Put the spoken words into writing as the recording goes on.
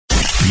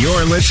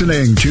You're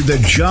listening to the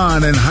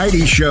John and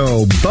Heidi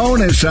Show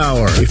Bonus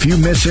Hour. If you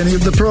miss any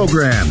of the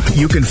program,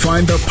 you can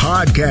find the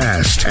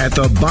podcast at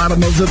the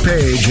bottom of the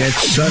page at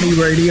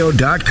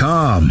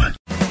sunnyradio.com.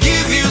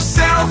 Give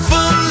yourself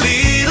a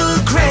little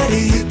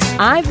credit.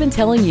 I've been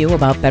telling you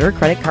about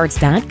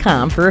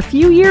BetterCreditCards.com for a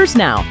few years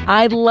now.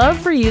 I'd love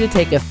for you to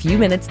take a few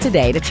minutes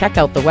today to check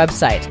out the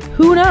website.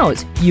 Who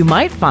knows? You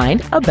might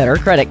find a better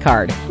credit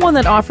card, one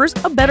that offers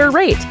a better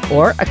rate,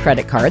 or a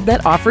credit card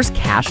that offers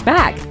cash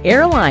back,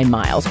 airline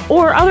miles,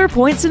 or other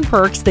points and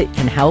perks that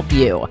can help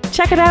you.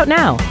 Check it out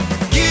now.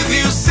 Give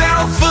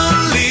yourself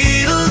a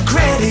little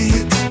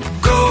credit.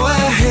 Go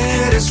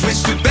ahead and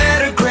switch to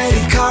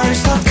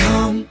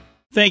BetterCreditCards.com.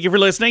 Thank you for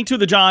listening to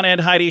the John and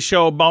Heidi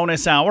Show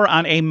Bonus Hour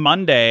on a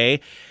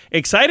Monday.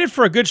 Excited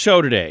for a good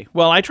show today.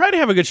 Well, I try to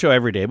have a good show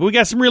every day, but we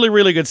got some really,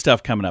 really good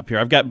stuff coming up here.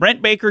 I've got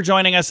Brent Baker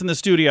joining us in the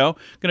studio.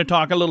 Going to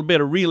talk a little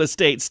bit of real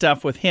estate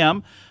stuff with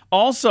him.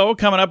 Also,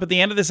 coming up at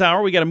the end of this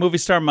hour, we got a Movie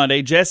Star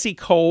Monday. Jesse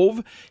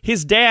Cove.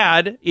 His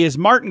dad is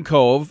Martin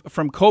Cove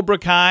from Cobra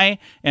Kai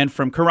and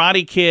from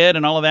Karate Kid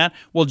and all of that.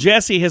 Well,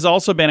 Jesse has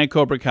also been in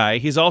Cobra Kai.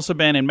 He's also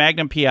been in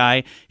Magnum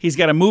P.I. He's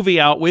got a movie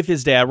out with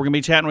his dad. We're going to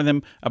be chatting with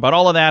him about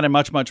all of that and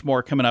much, much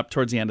more coming up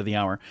towards the end of the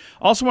hour.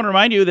 Also want to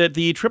remind you that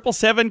the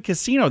 777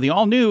 Casino, the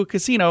all-new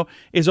casino,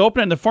 is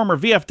open in the former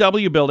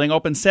VFW building,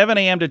 open 7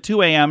 a.m. to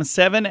 2 a.m.,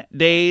 7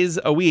 days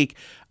a week,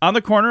 on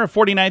the corner of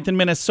 49th and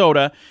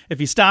Minnesota. If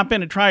you stop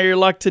in and try your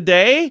luck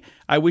today,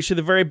 I wish you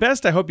the very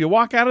best. I hope you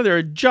walk out of there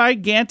a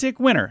gigantic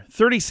winner.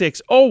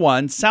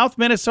 3601 South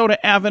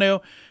Minnesota Avenue,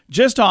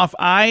 just off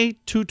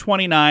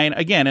I-229,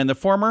 again, in the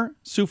former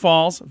Sioux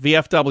Falls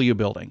VFW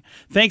building.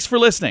 Thanks for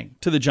listening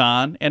to the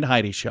John and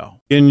Heidi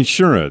Show.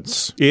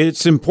 Insurance.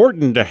 It's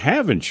important to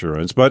have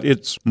insurance, but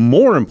it's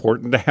more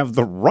important to have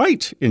the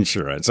right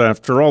insurance.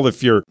 After all,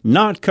 if you're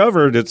not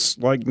covered, it's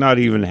like not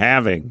even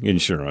having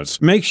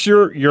insurance. Make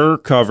sure you're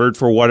covered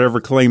for whatever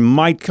claim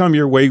might come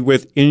your way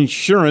with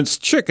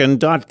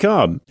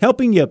InsuranceChicken.com,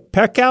 helping you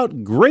peck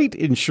out great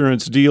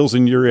insurance deals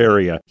in your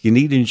area. You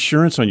need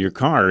insurance on your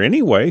car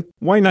anyway.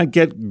 Why not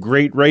get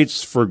great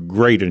rates for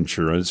great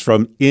insurance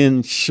from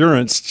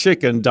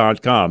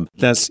InsuranceChicken.com?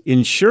 That's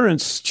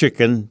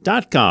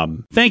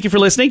InsuranceChicken.com. Thank you for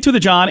listening to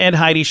the John and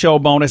Heidi Show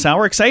Bonus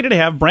Hour. Excited to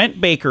have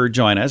Brent Baker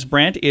join us.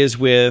 Brent is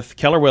with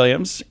Keller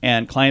Williams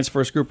and Clients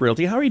First Group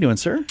Realty. How are you doing,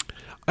 sir?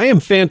 I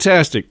am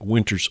fantastic.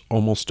 Winter's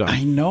almost done.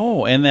 I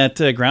know. And that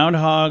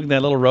groundhog,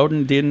 that little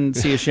rodent didn't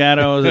see a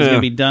shadow. It's going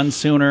to be done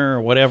sooner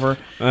or whatever.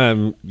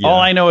 Yeah. All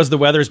I know is the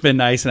weather's been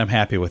nice, and I'm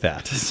happy with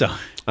that. So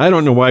I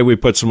don't know why we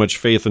put so much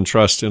faith and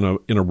trust in a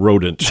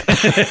rodent.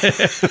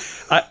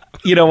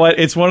 You know what?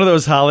 It's one of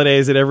those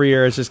holidays that every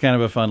year it's just kind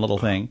of a fun little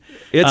thing.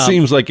 It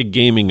seems like a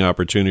gaming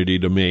opportunity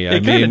to me.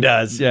 It kind of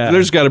does, yeah.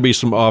 There's got to be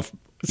some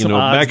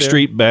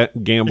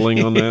backstreet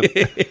gambling on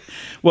that.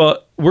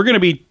 Well, we're going to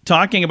be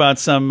talking about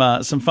some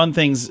fun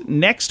things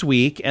next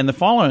week and the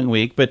following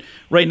week. But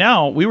right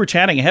now, we were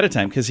chatting ahead of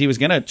time because he was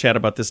going to chat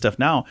about this stuff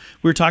now.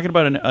 We were talking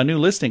about a new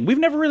listing. We've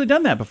never really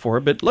done that before,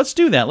 but let's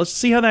do that. Let's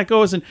see how that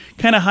goes and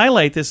kind of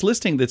highlight this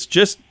listing that's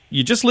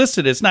you just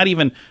listed. It's not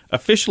even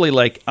officially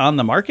like on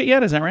the market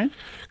yet. Is that right?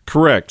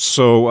 Correct.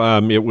 So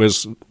it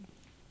was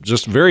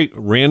just very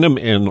random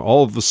and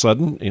all of a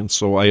sudden. And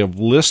so I have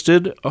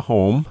listed a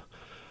home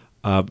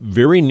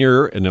very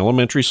near an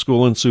elementary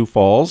school in Sioux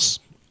Falls.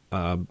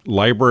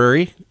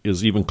 Library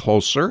is even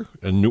closer,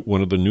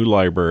 one of the new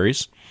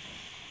libraries.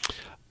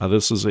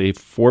 This is a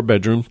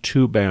 4-bedroom,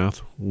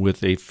 2-bath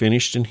with a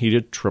finished and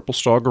heated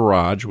triple-stall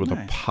garage with a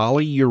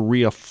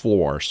polyurea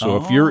floor. So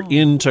if you're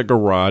into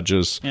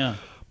garages,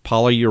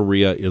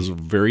 polyurea is a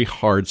very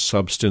hard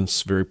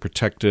substance, very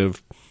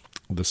protective.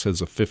 This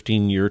has a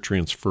 15-year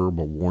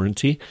transferable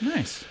warranty.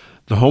 Nice.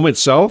 The home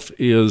itself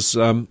is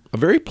a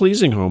very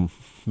pleasing home.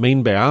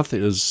 Main bath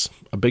is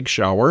a big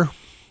shower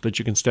that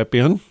you can step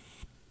in.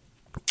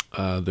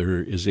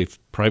 There is a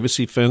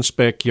privacy fenced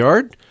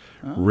backyard,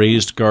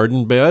 raised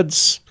garden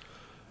beds,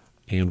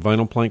 and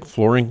vinyl plank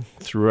flooring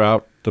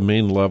throughout the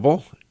main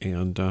level,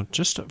 and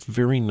just a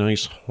very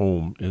nice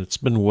home. And it's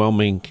been well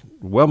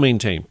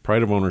maintained.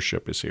 Pride of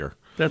ownership is here.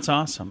 That's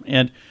awesome.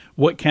 And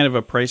what kind of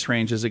a price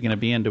range is it going to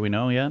be in? Do we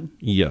know yet?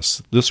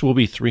 Yes, this will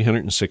be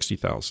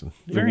 $360,000.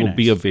 It will nice.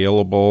 be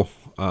available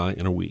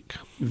in a week.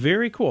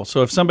 Very cool.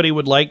 So if somebody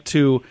would like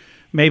to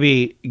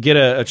maybe get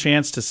a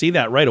chance to see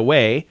that right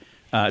away.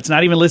 It's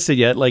not even listed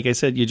yet. Like I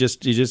said, you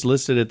just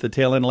listed at the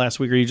tail end of last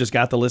week, or you just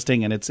got the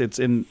listing, and it's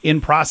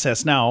in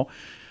process now.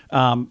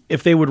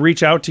 If they would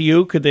reach out to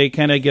you, could they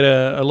kind of get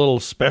a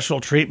little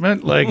special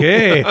treatment? Like,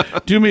 hey,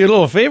 do me a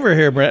little favor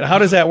here, Brent. How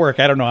does that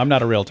work? I don't know. I'm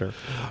not a realtor.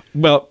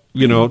 Well,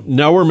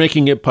 now we're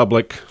making it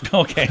public.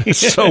 Okay.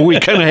 So we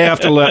kind of have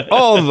to let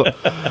all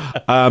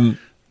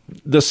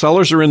the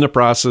sellers are in the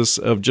process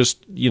of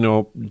just,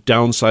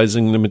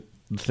 downsizing the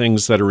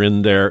things that are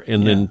in there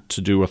and then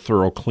to do a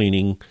thorough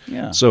cleaning.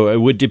 Yeah. So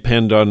it would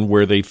depend on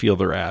where they feel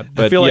they're at.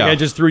 But I feel like I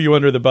just threw you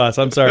under the bus.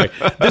 I'm sorry.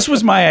 This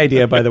was my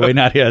idea, by the way,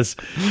 not his.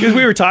 Because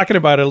we were talking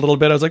about it a little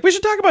bit. I was like, we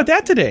should talk about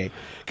that today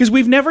because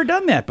we've never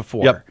done that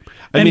before. Yep.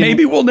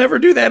 maybe we'll never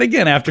do that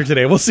again after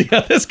today. We'll see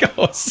how this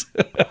goes.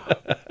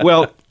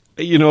 Well,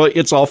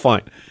 it's all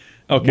fine.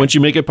 Okay. Once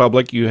you make it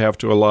public, you have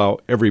to allow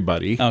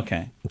everybody.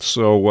 Okay.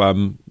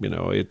 So,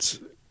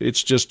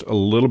 it's just a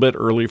little bit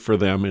early for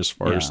them as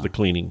far as the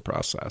cleaning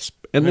process.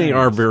 And they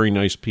are very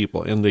nice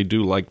people, and they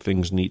do like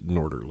things neat and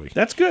orderly.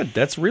 That's good.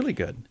 That's really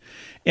good.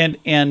 And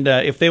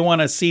if they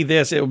want to see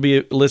this, it will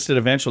be listed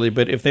eventually.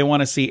 But if they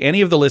want to see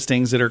any of the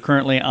listings that are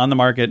currently on the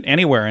market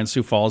anywhere in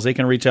Sioux Falls, they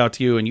can reach out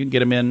to you, and you can get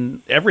them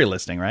in every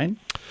listing, right?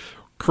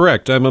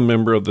 Correct. I'm a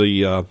member of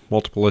the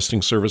multiple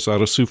listing service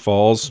out of Sioux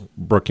Falls,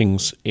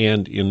 Brookings,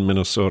 and in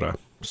Minnesota.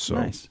 So,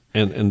 nice.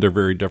 And they're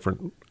very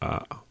different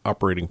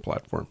operating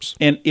platforms.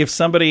 And if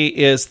somebody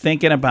is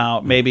thinking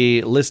about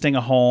maybe listing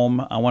a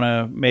home, I want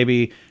to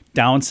maybe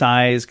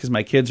downsize because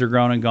my kids are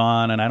grown and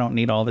gone and I don't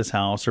need all this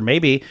house. Or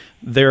maybe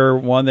they're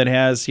one that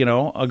has,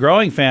 a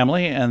growing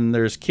family and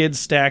there's kids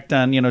stacked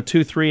on,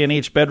 2, 3 in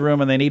each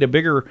bedroom and they need a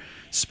bigger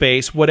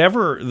space.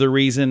 Whatever the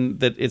reason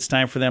that it's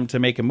time for them to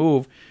make a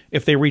move,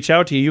 if they reach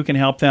out to you, you can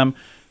help them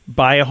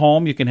buy a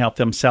home. You can help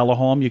them sell a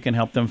home. You can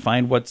help them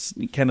find what's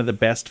kind of the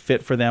best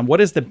fit for them.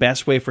 What is the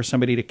best way for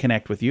somebody to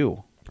connect with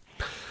you?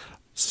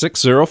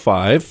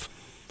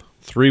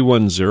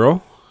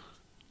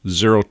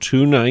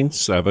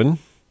 605-310-0297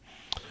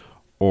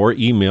 or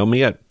email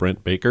me at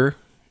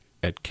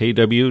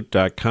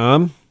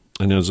brentbaker@kw.com.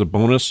 And as a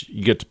bonus,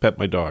 you get to pet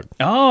my dog.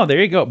 Oh,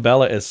 there you go.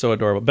 Bella is so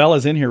adorable.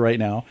 Bella's in here right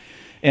now.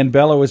 And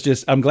Bella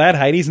was I'm glad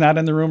Heidi's not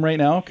in the room right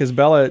now because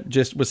Bella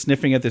just was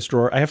sniffing at this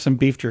drawer. I have some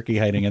beef jerky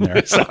hiding in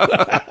there. So.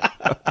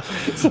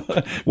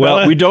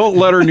 Well, we don't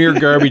let her near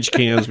garbage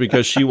cans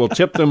because she will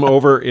tip them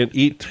over and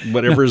eat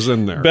whatever's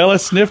in there. Bella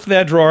sniffed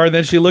that drawer, and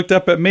then she looked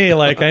up at me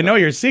like, I know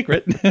your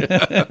secret.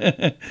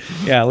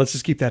 Yeah, let's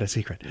just keep that a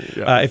secret.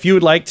 Yeah. If you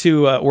would like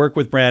to work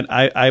with Brent,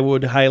 I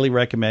would highly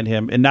recommend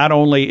him. And not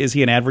only is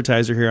he an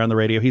advertiser here on the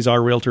radio, he's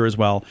our realtor as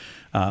well.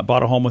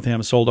 Bought a home with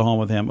him, sold a home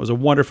with him. It was a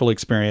wonderful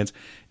experience.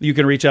 You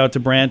can reach out to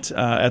Brent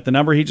at the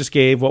number he just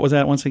gave. What was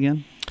that once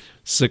again?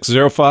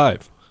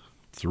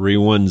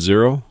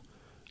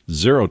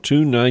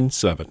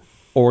 605-310-0297.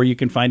 Or you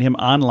can find him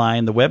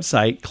online, the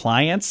website,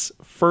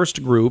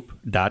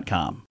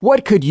 clientsfirstgroup.com.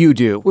 What could you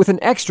do with an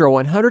extra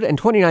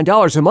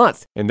 $129 a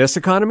month? In this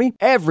economy,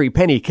 every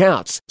penny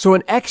counts. So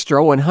an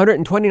extra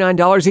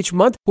 $129 each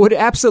month would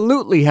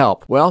absolutely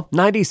help. Well,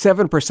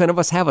 97% of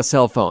us have a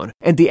cell phone,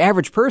 and the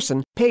average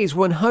person pays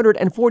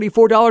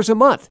 $144 a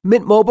month.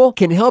 Mint Mobile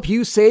can help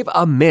you save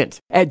a mint.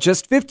 At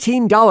just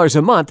 $15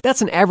 a month,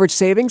 that's an average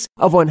savings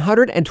of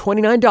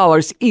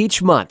 $129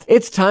 each month.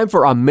 It's time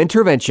for a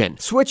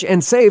Mintervention. Switch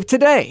and save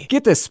today.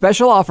 Get this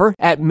special offer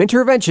at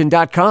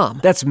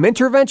Mintervention.com. That's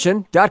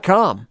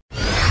Mintervention.com.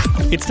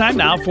 It's time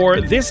now for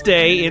This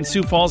Day in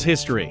Sioux Falls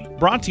History,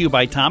 brought to you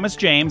by Thomas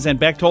James and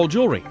Bechtold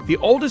Jewelry, the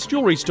oldest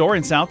jewelry store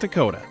in South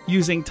Dakota,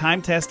 using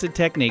time-tested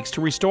techniques to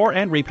restore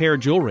and repair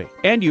jewelry,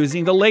 and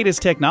using the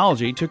latest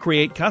technology to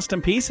create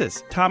custom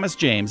pieces. Thomas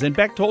James and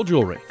Bechtold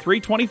Jewelry,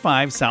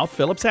 325 South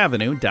Phillips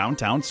Avenue,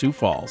 downtown Sioux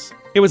Falls.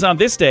 It was on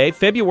this day,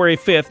 February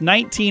 5th,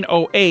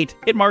 1908,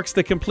 it marks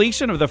the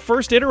completion of the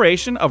first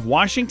iteration of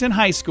Washington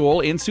High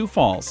School in Sioux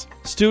Falls.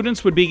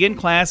 Students would begin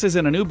classes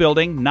in a new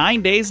building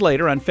 9 days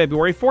later on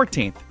February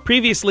 14th.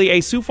 Previously,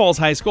 a Sioux Falls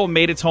high school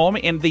made its home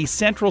in the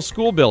Central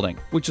School Building,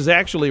 which is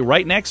actually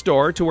right next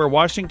door to where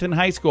Washington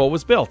High School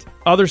was built.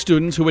 Other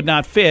students who would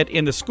not fit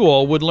in the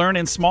school would learn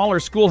in smaller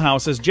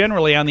schoolhouses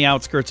generally on the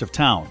outskirts of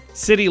town.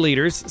 City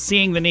leaders,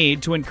 seeing the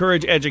need to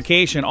encourage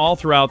education all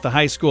throughout the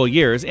high school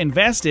years,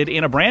 invested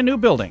in a brand new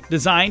building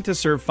designed to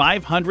serve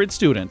 500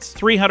 students.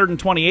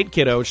 328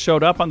 kiddos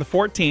showed up on the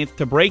 14th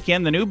to break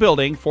in the new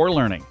building for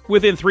learning.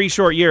 Within 3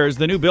 short years,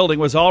 the new building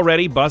was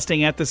already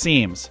busting at the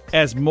seams,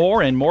 as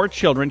more and more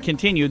children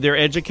continued their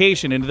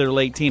education into their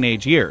late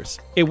teenage years.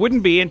 It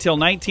wouldn't be until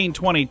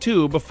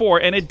 1922 before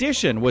an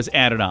addition was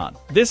added on,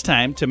 this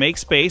time to make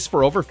space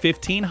for over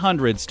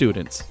 1,500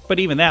 students. But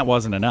even that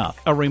wasn't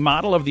enough. A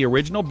remodel of the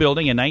original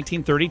building in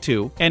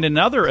 1932 and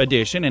another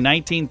addition in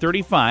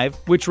 1935,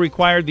 which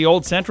required the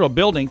old central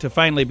building to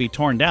finally be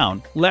torn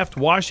down, left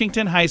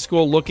Washington High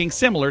School looking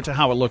similar to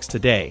how it looks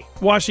today.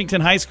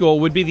 Washington High School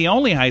would be the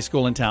only high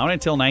school in town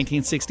until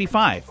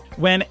 1965,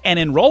 when an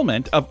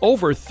enrollment of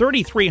over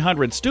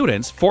 3,300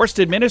 students forced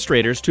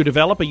administrators to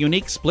develop a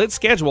unique split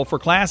schedule for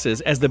classes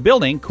as the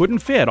building couldn't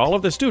fit all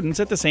of the students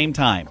at the same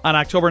time. On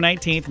October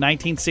 19,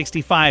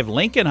 1965,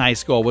 Lincoln High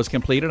School was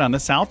completed on the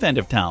south end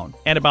of town,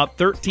 and about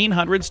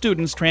 1,300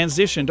 students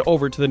transitioned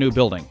over to the new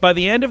building. By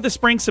the end of the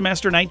spring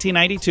semester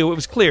 1992, it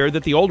was clear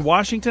that the old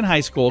Washington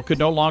High School could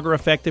no longer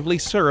effectively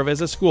serve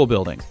as a school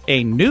building.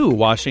 A new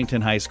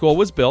Washington High School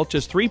was built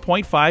just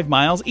 3.5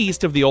 miles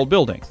east of the old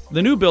building.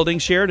 The new building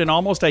shared an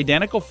almost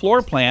identical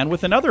floor plan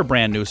with another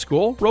brand new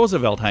school,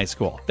 Roosevelt High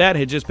School. That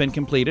had just been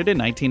completed in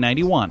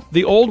 1991.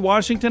 The old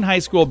Washington High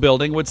School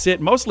building would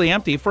sit mostly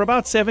empty for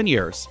about 7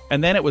 years,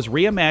 and then it was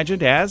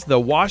reimagined as the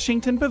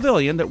Washington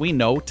Pavilion that we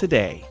know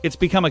today. It's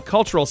become a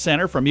cultural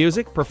center for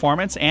music,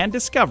 performance, and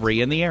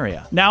discovery in the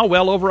area. Now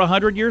well over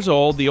 100 years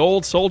old, the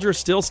old soldier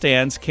still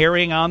stands,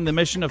 carrying on the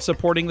mission of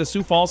supporting the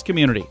Sioux Falls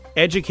community,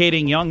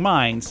 educating young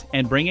minds,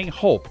 and bringing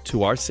hope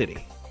to our city.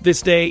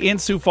 This day in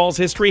Sioux Falls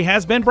history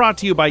has been brought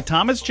to you by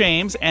Thomas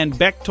James and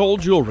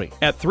Bechtold Jewelry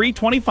at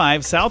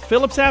 325 South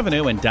Phillips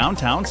Avenue in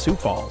downtown Sioux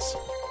Falls.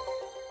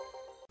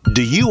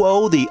 Do you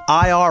owe the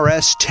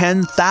IRS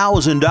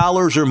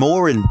 $10,000 or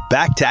more in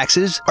back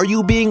taxes? Are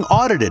you being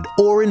audited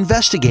or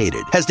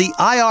investigated? Has the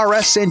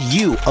IRS sent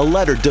you a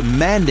letter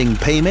demanding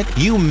payment?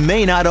 You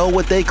may not owe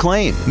what they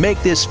claim.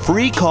 Make this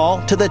free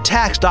call to the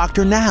tax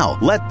doctor now.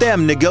 Let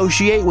them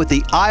negotiate with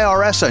the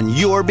IRS on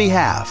your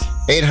behalf.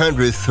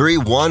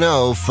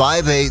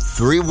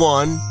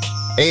 800-310-5831.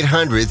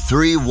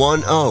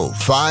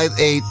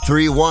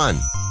 800-310-5831.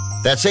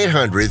 That's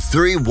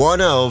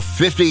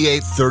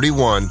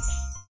 800-310-5831.